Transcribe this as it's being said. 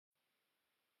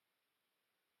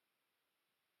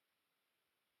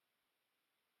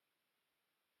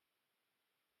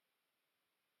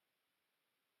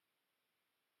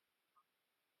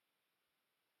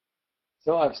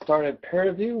So I've started peer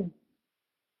review,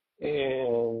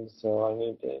 and so I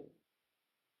need to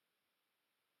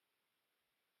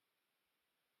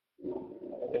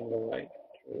head in the right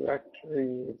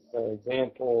directory. So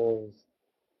examples,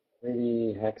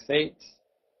 3D hex 8.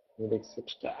 Maybe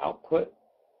switch to output.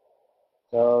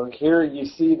 So here you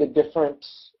see the different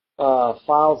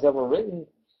files that were written.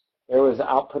 There was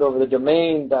output over the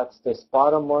domain. That's this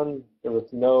bottom one. There was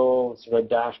no sort of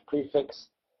dash prefix.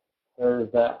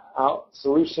 There's the out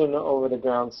solution over the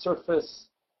ground surface.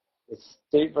 The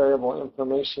state variable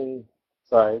information.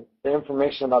 The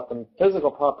information about the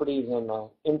physical properties in the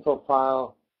info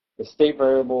file. The state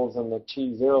variables in the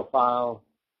T0 file.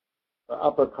 The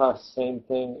upper crust, same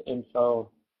thing,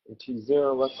 info and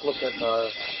T0. Let's look at our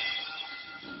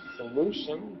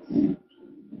solutions.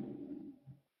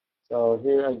 So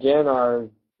here again, our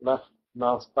left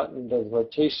mouse button does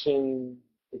rotation.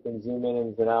 You can zoom in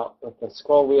and zoom out with the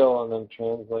scroll wheel and then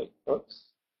translate. Oops.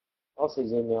 Also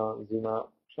zoom in and zoom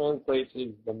out. Translate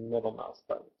is the middle mouse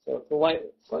button. So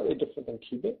it's slightly different than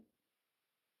Qubit.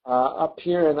 Up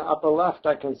here in the upper left,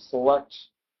 I can select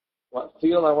what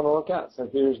field I want to look at. So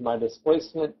here's my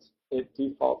displacement. It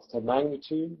defaults to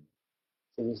magnitude.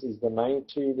 So this is the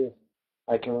magnitude.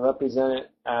 I can represent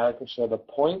it. I can show the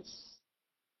points.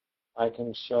 I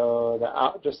can show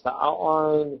just the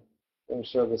outline. I can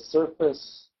show the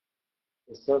surface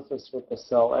with the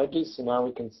cell edges. So now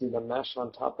we can see the mesh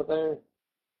on top of there.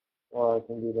 Or I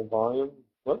can do the volume.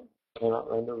 Whoop,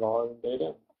 cannot render volume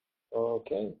data.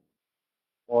 Okay.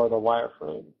 Or the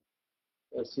wireframe,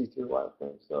 the see-through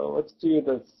wireframe. So let's do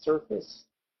the surface.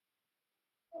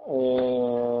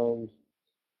 And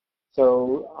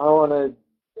so I want to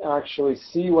actually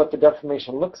see what the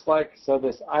deformation looks like. So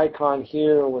this icon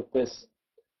here with this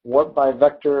warp by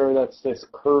vector, that's this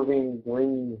curving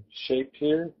green shape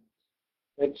here,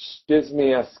 it gives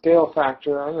me a scale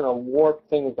factor. I'm going to warp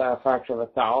things by a factor of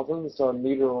 1,000, so a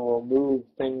meter will move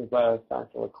things by a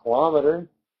factor of a kilometer.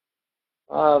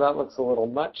 That looks a little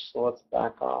much, so let's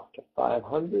back off to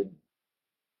 500.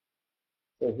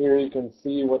 So here you can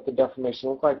see what the deformation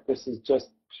looks like. This is just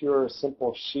pure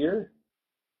simple shear.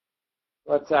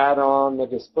 Let's add on the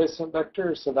displacement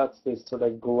vector. So that's this sort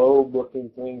of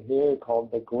globe-looking thing here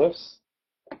called the glyphs.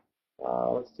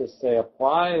 Let's just say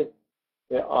apply.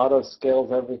 It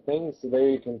auto-scales everything. So there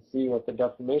you can see what the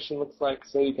deformation looks like.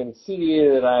 So you can see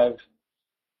that I've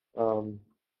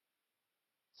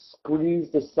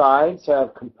squeezed the sides, so I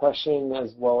have compression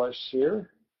as well as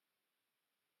shear.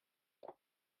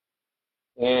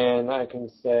 And I can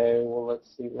say, well,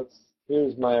 let's see,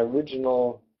 here's my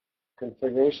original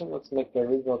configuration. Let's make the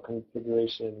original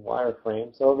configuration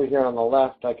wireframe. So over here on the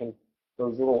left,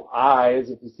 those little eyes,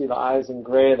 if you see the eyes in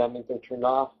gray, that means they're turned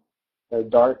off. They're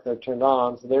dark, they're turned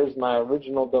on. So there's my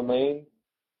original domain,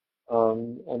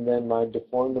 and then my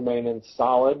deformed domain in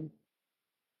solid.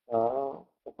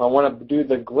 If I want to do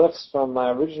the glyphs from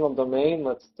my original domain,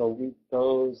 let's delete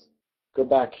those. Go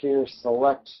back here,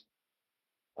 select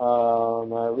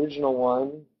my original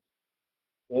one,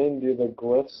 then do the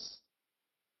glyphs.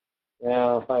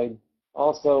 Now, if I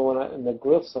also, in the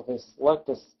glyphs, if I select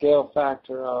a scale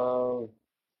factor of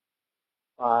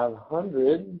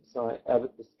 500, so I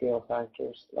edit the scale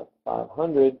factor, select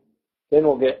 500, then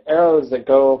we'll get arrows that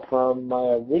go from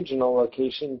my original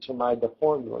location to my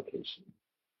deformed location.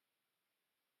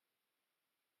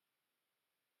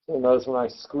 So notice when I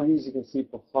squeeze, you can see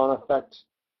Pouflon effect,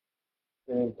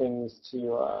 getting things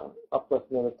to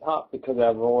uplift near the top because I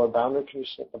have roller boundary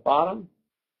condition at the bottom.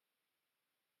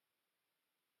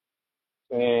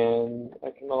 And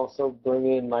I can also bring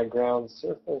in my ground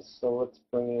surface. So let's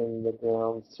bring in the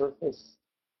ground surface.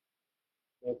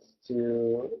 Let's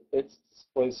do its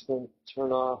displacement,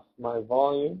 turn off my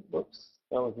volume. Whoops,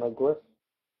 that was my glyph.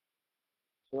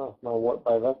 Turn off my warp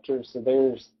by vector. So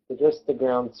there's just the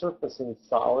ground surface in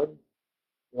solid.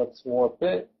 Let's warp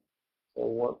it. So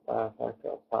warp by a factor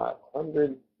of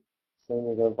 500. Same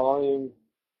as our volume.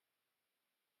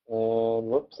 And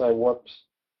whoops, I warped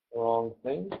the wrong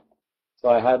thing. So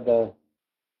I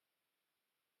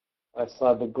still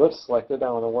have the glyph selected. I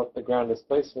want to warp the ground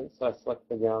displacement, so I select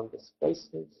the ground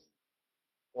displacement.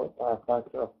 Warp by a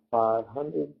factor of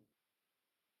 500.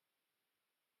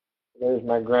 There's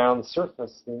my ground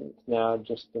surface. It's now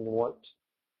just been warped.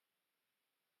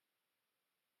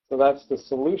 So that's the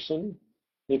solution.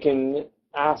 You can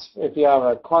ask, if you have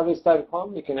a quasi-static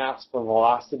problem, you can ask for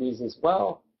velocities as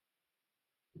well.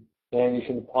 And you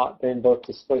can plot then both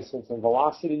displacements and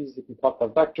velocities. You can plot the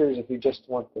vectors if you just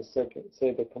want the say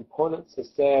the components. So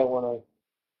say I want to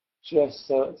just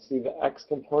see the x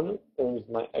component. There's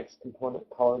my x component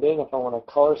colored in. If I want a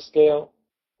color scale,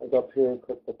 I go up here and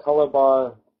click the color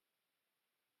bar.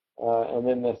 And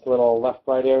then this little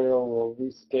left-right arrow will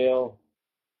rescale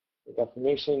the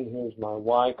deformation. Here's my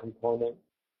Y component,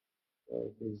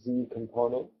 the Z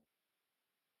component.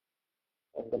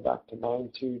 I'll go back to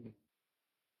magnitude.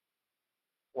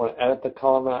 Want to edit the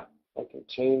color map? I can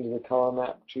change the color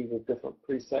map, choose a different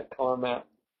preset color map.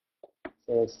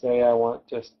 So say I want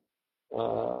just,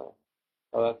 oh,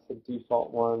 that's the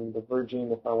default one,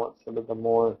 diverging. If I want sort of the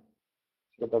more,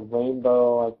 sort of the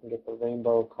rainbow, I can get the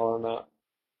rainbow color map.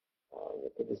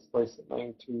 With the displacement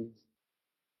magnitudes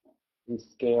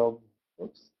rescaled.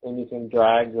 Oops. And you can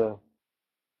drag the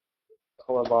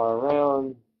color bar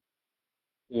around.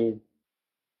 You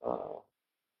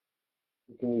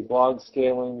can use log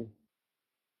scaling,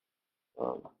 as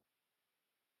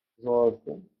well as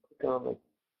click on the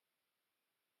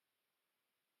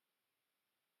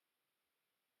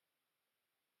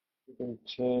you can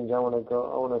change. I want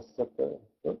to set the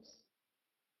oops.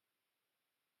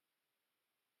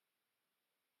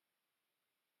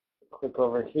 Click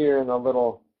over here in the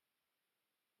little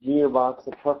gearbox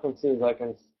of preferences. I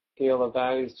can scale the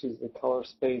values, choose the color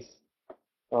space,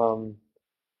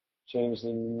 change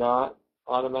the not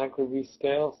automatically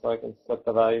rescale, so I can set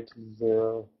the value to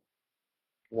 0,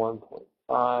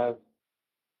 1.5,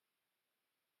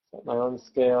 set my own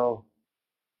scale,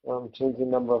 change the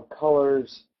number of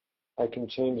colors. I can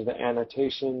change the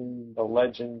annotation, the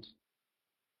legend.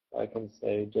 I can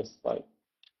say just like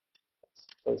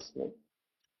displacement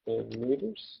in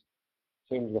meters.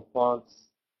 Change the fonts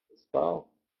as well.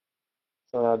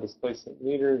 So now displacement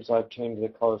meters, I've changed the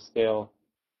color scale.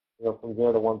 Go from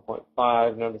 0 to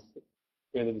 1.5. Notice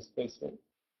here the displacement.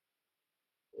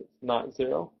 It's not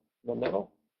 0 in the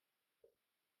middle.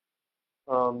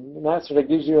 And that sort of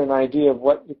gives you an idea of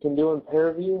what you can do in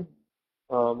pair view.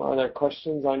 Are there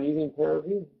questions on using pair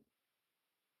view?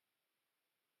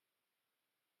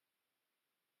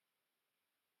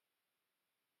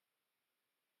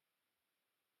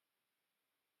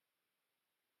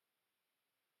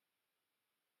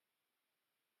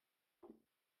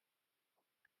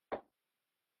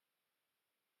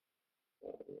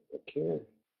 Look here.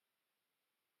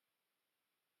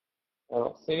 I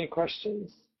don't see any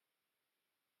questions.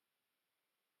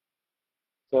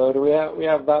 So we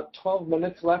have about 12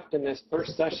 minutes left in this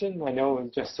first session. I know it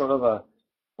was just sort of a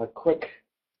quick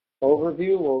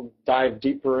overview. We'll dive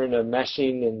deeper into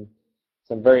meshing and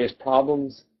some various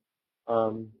problems.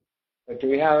 But do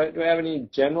we have any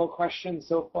general questions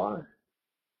so far?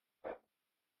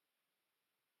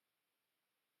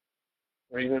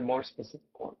 Or even more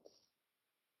specific ones?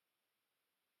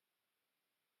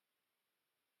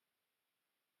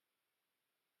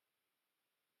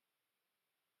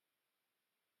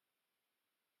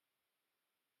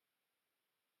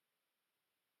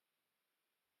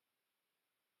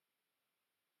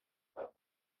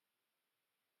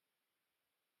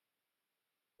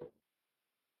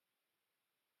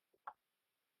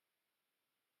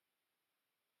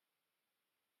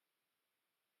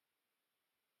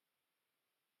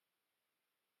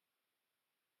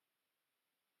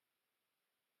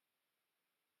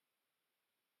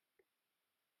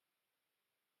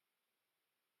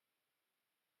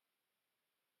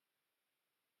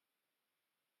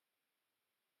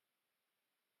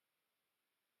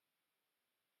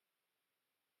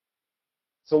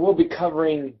 So we'll be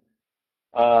covering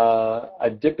a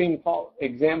dipping fault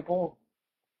example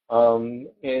in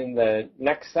the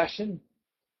next session,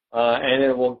 and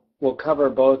it will cover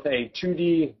both a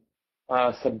 2D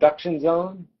subduction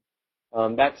zone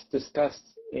that's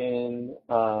discussed in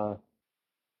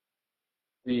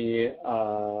the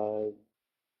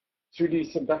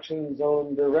 2D subduction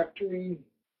zone directory,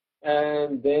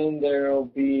 and then there will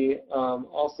be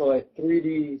also a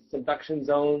 3D subduction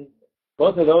zone.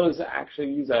 Both of those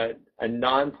actually use a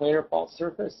non-planar fault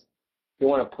surface. If you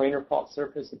want a planar fault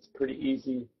surface, it's pretty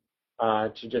easy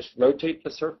to just rotate the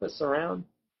surface around.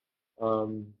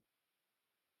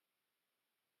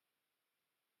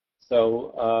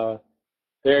 So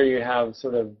there you have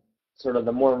sort of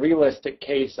the more realistic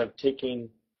case of taking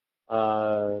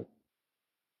a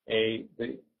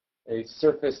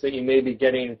surface that you may be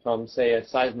getting from, say, a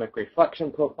seismic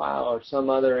reflection profile or some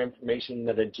other information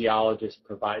that a geologist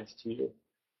provides to you.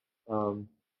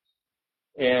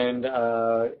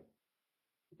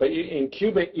 But in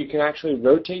Qubit, you can actually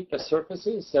rotate the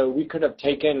surfaces. So we could have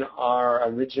taken our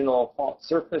original fault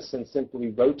surface and simply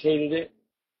rotated it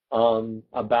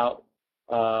about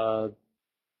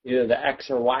either the X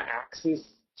or Y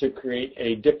axis to create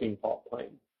a dipping fault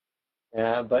plane.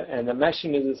 And the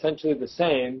meshing is essentially the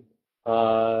same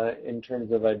in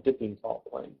terms of a dipping fault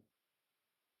plane.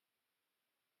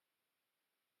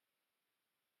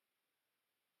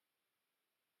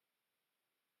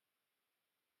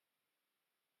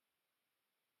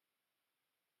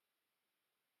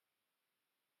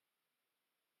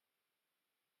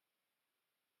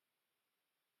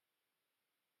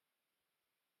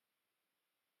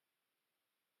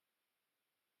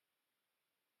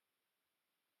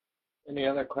 Any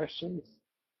other questions?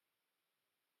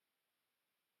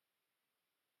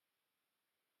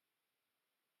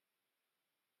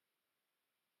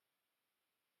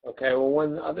 Okay, well,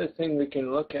 one other thing we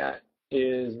can look at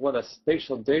is what a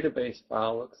spatial database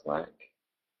file looks like.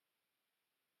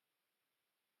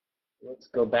 Let's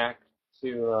go back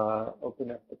to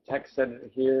open up the text editor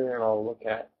here, and I'll look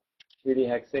at 3D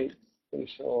Hex 8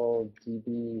 spatial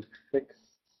DB fixed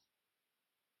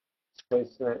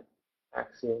displacement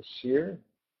axial shear.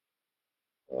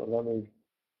 So let me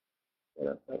get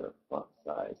a better font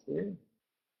size here.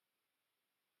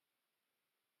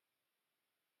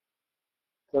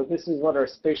 So this is what our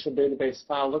spatial database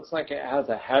file looks like. It has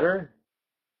a header.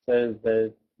 It says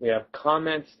that we have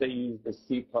comments that use the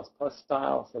C++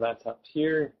 style, so that's up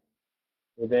here.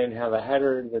 We then have a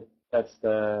header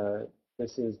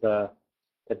this is the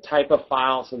type of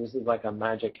file. So this is like a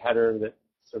magic header that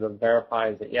sort of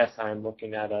verifies that yes, I'm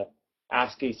looking at a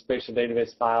ASCII spatial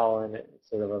database file and it's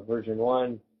sort of a version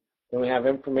 1. Then we have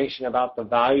information about the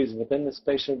values within the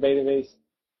spatial database.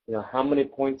 You know, how many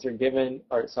points are given,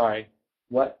 or sorry,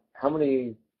 how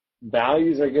many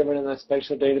values are given in the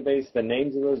spatial database, the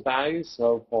names of those values.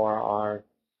 So for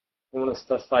we want to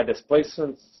specify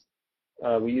displacements,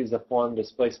 we use the form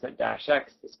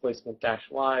displacement-x,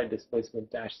 displacement-y,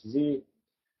 displacement-z,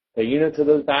 the units of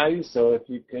those values. So if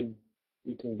you can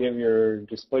give your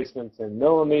displacements in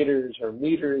millimeters or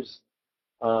meters,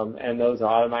 and those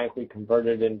are automatically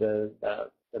converted into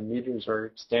the meters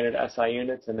or standard SI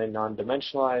units and then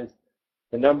non-dimensionalized.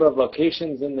 The number of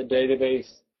locations in the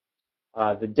database,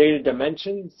 the data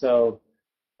dimension, so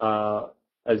a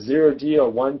 0D or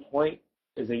 1 point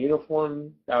is a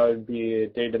uniform. That would be a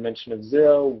data dimension of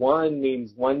 0. 1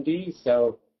 means 1D,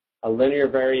 so a linear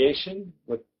variation.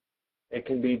 It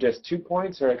can be just 2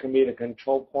 points, or it can be the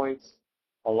control points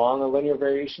along a linear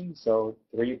variation, so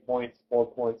 3 points, 4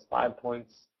 points, 5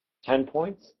 points, 10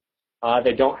 points.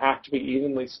 They don't have to be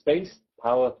evenly spaced.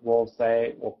 Pilot will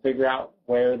figure out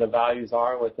where the values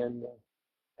are within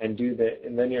and do the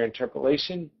linear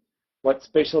interpolation, what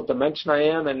spatial dimension I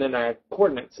am, and then a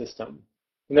coordinate system.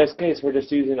 In this case, we're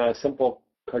just using a simple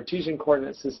Cartesian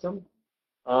coordinate system,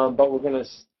 but we're going to,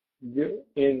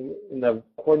 in the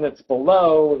coordinates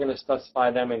below, we're going to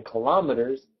specify them in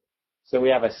kilometers. So we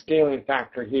have a scaling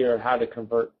factor here of how to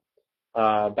convert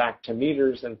back to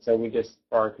meters, and so we just,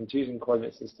 for our Cartesian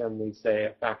coordinate system, we say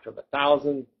a factor of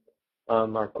 1,000.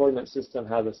 Our coordinate system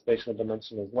has a spatial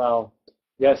dimension as well.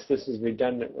 Yes, this is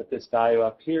redundant with this value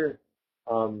up here,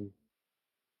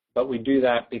 but we do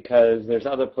that because there's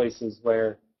other places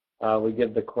where we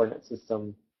give the coordinate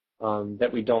system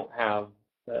that we don't have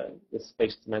the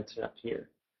space dimension up here.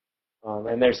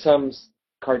 And there's some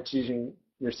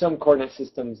coordinate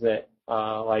systems that,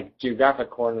 like geographic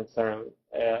coordinates, are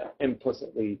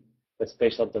implicitly the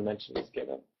spatial dimension is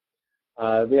given.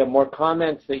 We have more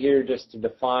comments here just to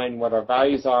define what our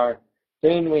values are.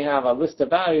 Then we have a list of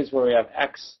values where we have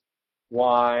x,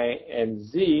 y, and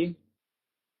z,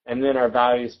 and then our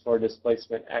values for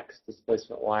displacement x,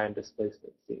 displacement y, and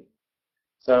displacement z.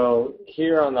 So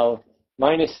here on the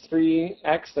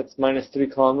 -3x, that's -3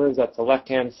 kilometers, that's the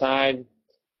left-hand side.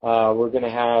 We're going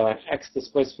to have an x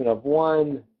displacement of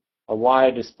 1, a y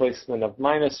displacement of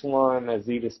 -1, a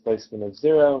z displacement of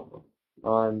 0.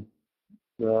 On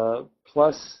the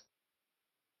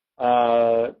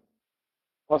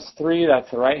 +3, that's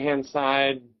the right-hand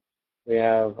side. We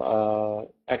have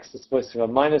x displacement of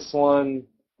 -1,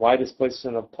 y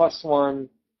displacement of +1,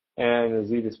 and a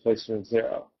z displacement of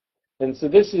 0. And so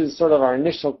this is sort of our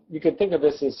initial, you could think of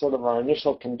this as sort of our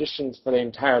initial conditions for the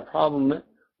entire problem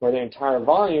or the entire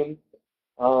volume.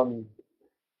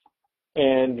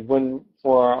 And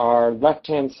for our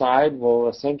left-hand side, we'll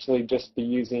essentially just be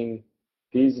using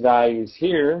these values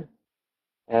here.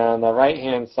 And on the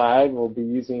right-hand side, we'll be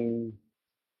using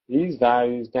these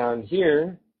values down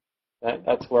here.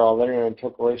 That's where our linear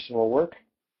interpolation will work.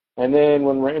 And then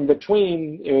when we're in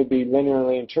between, it would be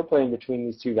linearly interpolating between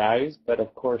these two values. But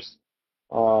of course,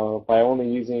 by only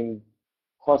using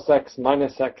 +x,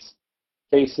 -x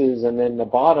faces, and then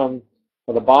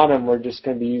for the bottom, we're just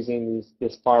going to be using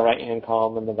this far right-hand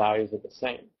column, and the values are the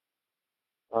same.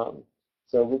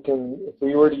 So if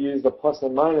we were to use the plus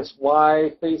and minus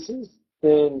y faces,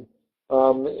 then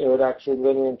it would actually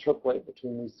linearly interpolate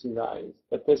between these two values.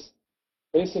 But this,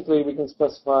 basically, we can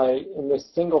specify in this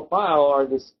single file are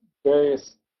this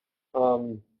various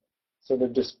sort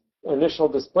of initial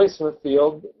displacement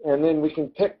field, and then we can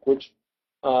pick which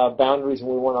boundaries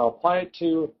we want to apply it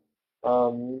to,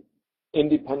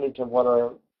 independent of what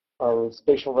our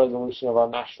spatial resolution of our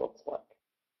mesh looks like.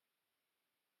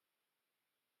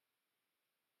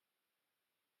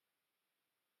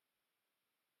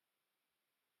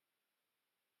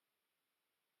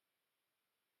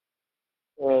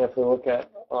 And if we look at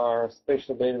our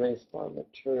spatial database for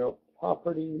material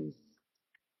properties,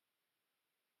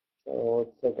 so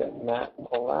let's look at mat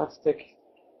elastic.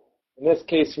 In this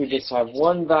case, we just have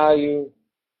one value,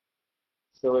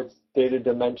 so its data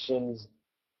dimension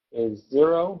is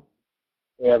 0.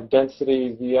 We have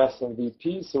density Vs and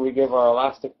Vp, so we give our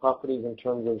elastic properties in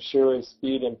terms of shear wave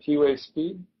speed and P wave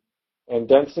speed. And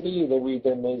density, then we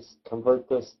may convert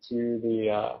this to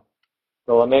the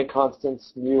Lemay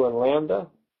constants mu and lambda.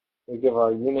 We give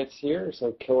our units here,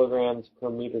 so kilograms per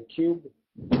meter cubed.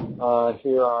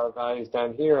 Here are our values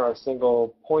down here, our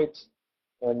single point,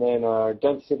 and then our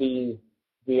density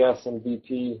Vs and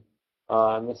Vp.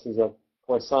 And this is a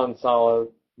Poisson solid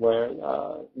where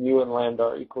mu and lambda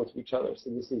are equal to each other. So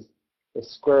this is the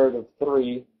square root of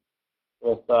 3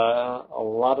 with a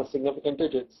lot of significant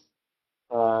digits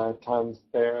times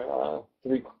their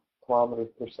 3 kilometers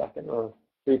per second, or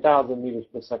 3,000 meters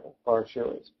per second for our shear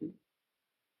wave speed.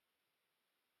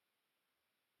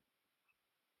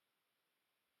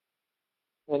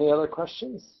 Any other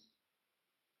questions?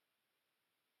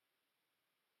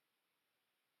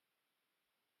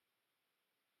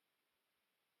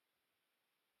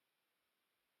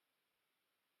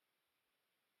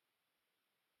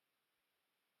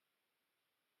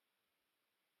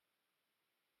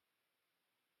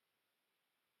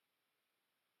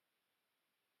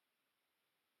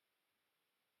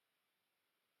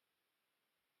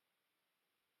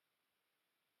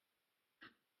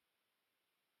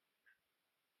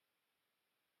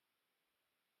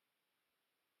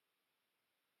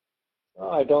 Well,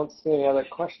 I don't see any other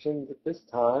questions at this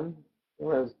time.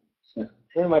 We're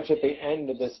pretty much at the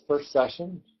end of this first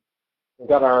session. We've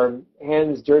got our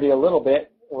hands dirty a little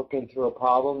bit working through a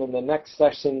problem. In the next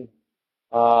session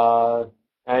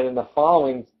and in the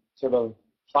following sort of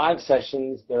 5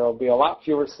 sessions, there will be a lot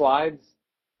fewer slides,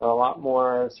 a lot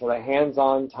more sort of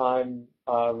hands-on time,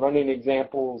 running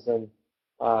examples and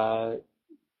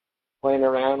playing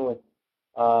around with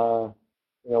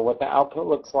what the output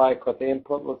looks like, what the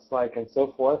input looks like, and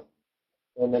so forth.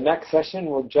 In the next session,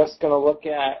 we're just going to look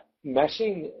at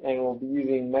meshing, and we'll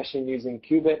be meshing using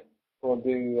Qubit. We'll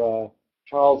do,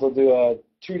 Charles will do a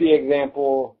 2D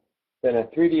example, then a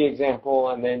 3D example,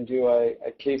 and then do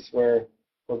a case where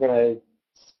we're going to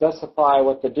specify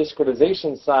what the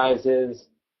discretization size is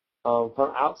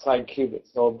from outside Qubit.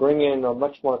 So we'll bring in a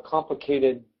much more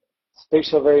complicated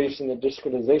spatial variation in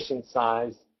discretization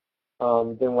size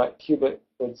than what Qubit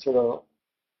would sort of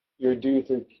do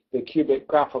through the Qubit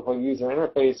graphical user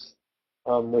interface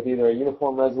with either a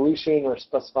uniform resolution or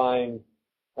specifying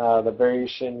the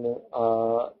variation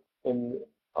of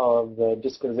the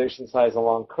discretization size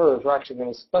along curves. We're actually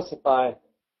going to specify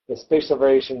the spatial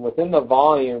variation within the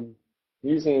volume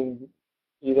using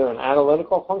either an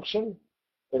analytical function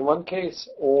in one case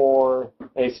or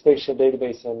a spatial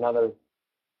database in another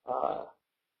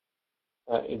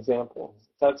example.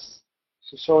 That's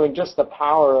showing just the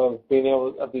power of being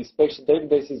able of these spatial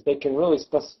databases. They can really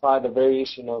specify the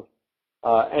variation of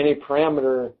any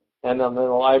parameter, and then the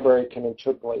library can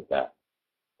interpolate that.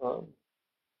 So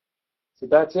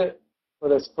that's it for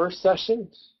this first session.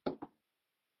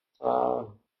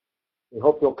 We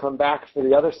hope you'll come back for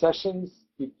the other sessions.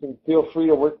 You can feel free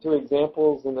to work through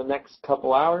examples in the next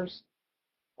couple hours.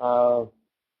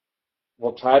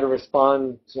 We'll try to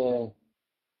respond to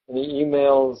any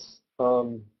emails.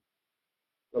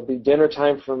 It'll be dinner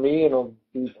time for me, and it'll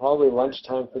be probably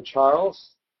lunchtime for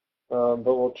Charles. But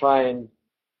we'll try and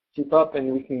keep up,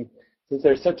 and we can, since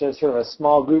there's such a sort of a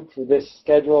small group for this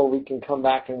schedule, we can come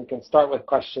back and we can start with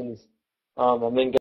questions and then get